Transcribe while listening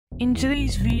In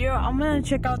today's video, I'm gonna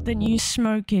check out the new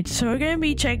smoke kit. So we're gonna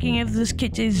be checking if this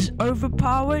kit is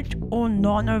overpowered or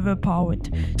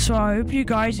non-overpowered. So I hope you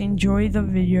guys enjoy the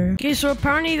video. Okay, so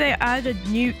apparently they added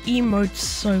new emotes.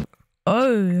 So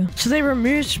they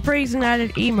removed sprays and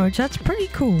added emotes. That's pretty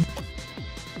cool.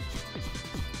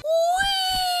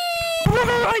 Bro,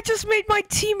 I just made my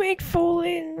teammate fall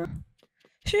in.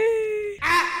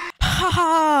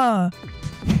 Haha.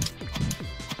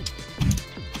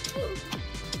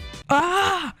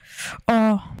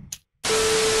 Oh.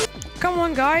 Come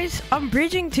on, guys. I'm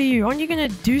bridging to you. Aren't you gonna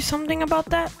do something about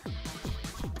that?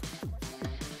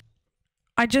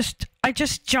 I just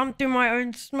jumped through my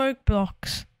own smoke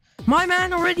blocks. My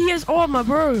man already has armor,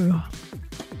 bro.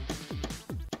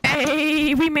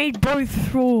 Hey, we made both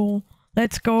fall.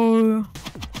 Let's go.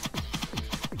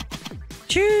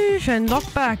 Choose and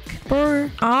knock back, bro.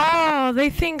 Ah, they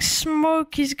think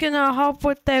smoke is gonna help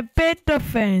with their bed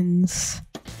defense.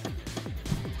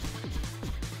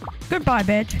 Goodbye,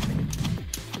 bed.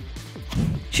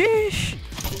 Sheesh.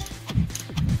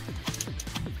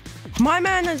 My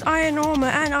man has iron armor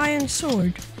and iron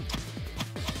sword.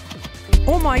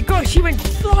 Oh my gosh, he went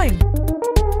flying.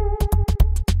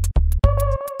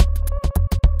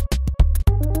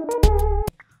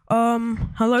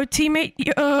 Hello teammate?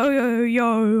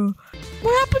 Yo.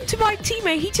 What happened to my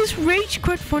teammate? He just rage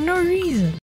quit for no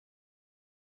reason.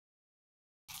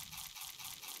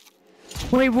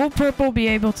 Wait, will purple be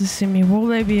able to see me? Will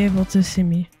they be able to see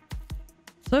me?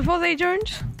 So far they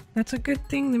don't. That's a good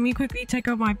thing. Let me quickly take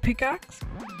out my pickaxe.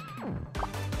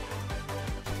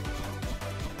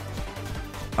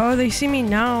 Oh, they see me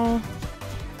now.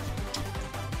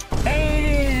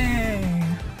 Hey!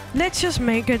 Let's just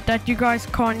make it that you guys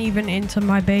can't even enter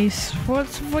my base. For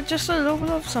just a little bit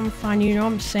of some fun, you know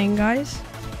what I'm saying, guys?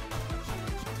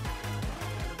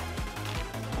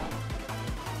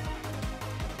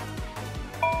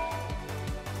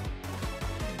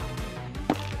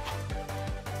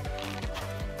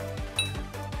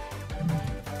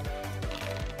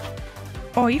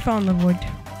 Oh, he found the wood.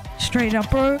 Straight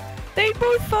up, bro. They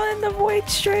both fell in the void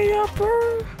straight up,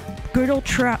 bro. Good old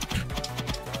trap.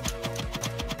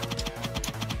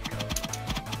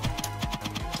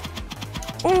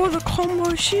 Oh, the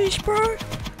combo. Sheesh, bro.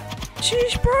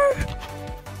 Sheesh, bro.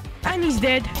 And he's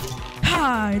dead.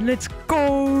 Hi, let's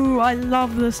go. I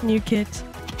love this new kit.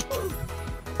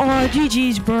 Oh,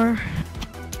 GG's, bro.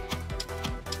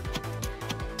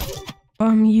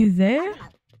 You there?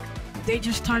 They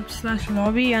just typed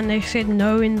 /lobby and they said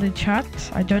no in the chat.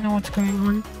 I don't know what's going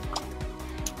on.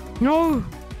 No!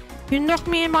 You knocked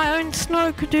me in my own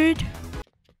smoke, dude.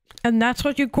 And that's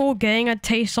what you call getting a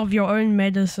taste of your own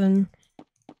medicine.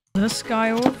 This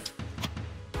guy off.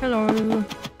 Hello.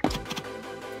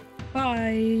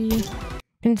 Bye.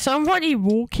 Can somebody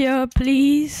walk here,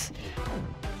 please?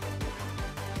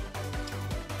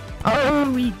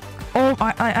 I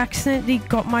accidentally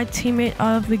got my teammate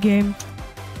out of the game.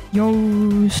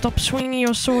 Yo, stop swinging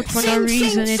your sword for no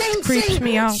reason. It creeps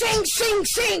me out.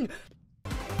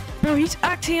 Bro, he's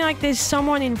acting like there's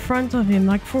someone in front of him,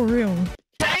 like for real.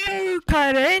 Hey,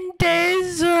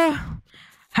 Carentes.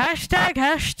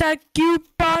 Hashtag que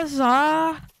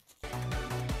pasa.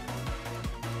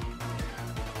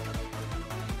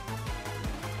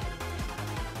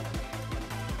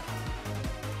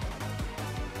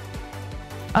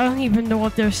 I don't even know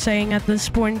what they're saying at this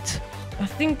point. I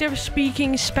think they're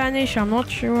speaking Spanish, I'm not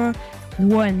sure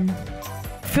when.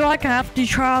 I feel like I have to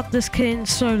try out this kit in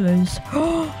solos.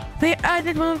 Oh, they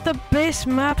added one of the best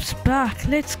maps back.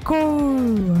 Let's go.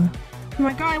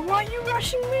 My guy, why are you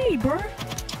rushing me, bro?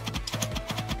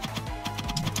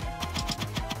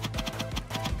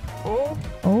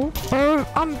 Oh,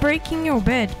 I'm breaking your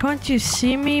bed. Can't you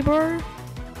see me, bro?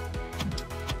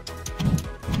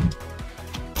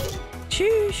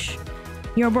 Sheesh.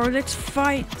 Yo, bro, let's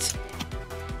fight.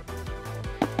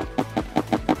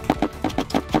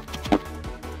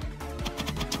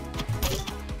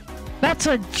 That's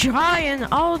a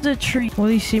giant alder tree. Will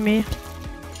he see me?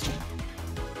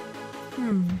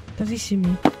 Does he see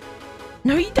me?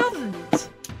 No, he doesn't.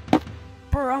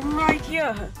 Bro, I'm right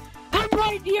here. I'm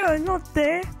right here, not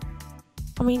there.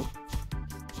 I mean,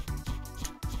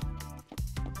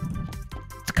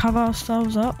 let's cover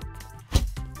ourselves up.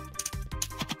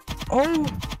 Oh,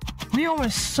 we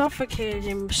almost suffocated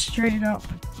him straight up.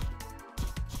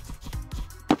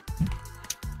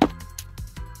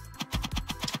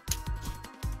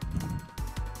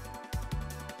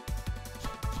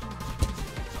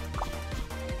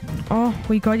 Oh,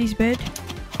 we got his bed.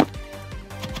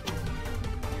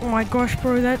 Oh my gosh,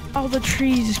 bro, that other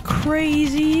tree is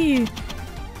crazy.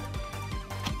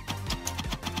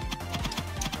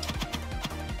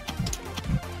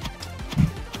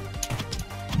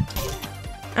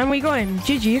 And we got him.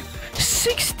 GG.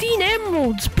 16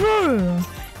 emeralds, bro.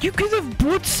 You could have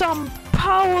bought some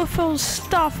powerful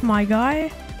stuff, my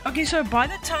guy. Okay, so by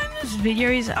the time this video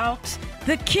is out,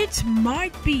 the kits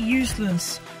might be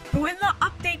useless. But when the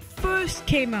update first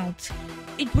came out,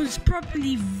 it was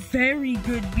probably very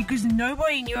good because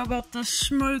nobody knew about the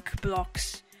smoke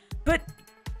blocks. But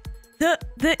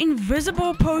the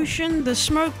invisible potion, the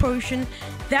smoke potion,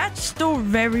 that's still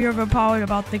very overpowered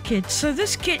about the kit. So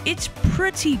this kit, it's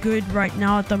pretty good right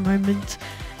now at the moment.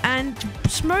 And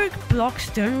smoke blocks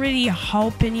don't really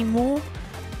help anymore.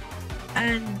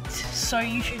 And so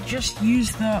you should just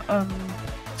use the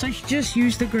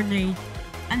grenade.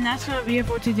 And that's gonna be it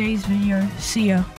for today's video. See ya.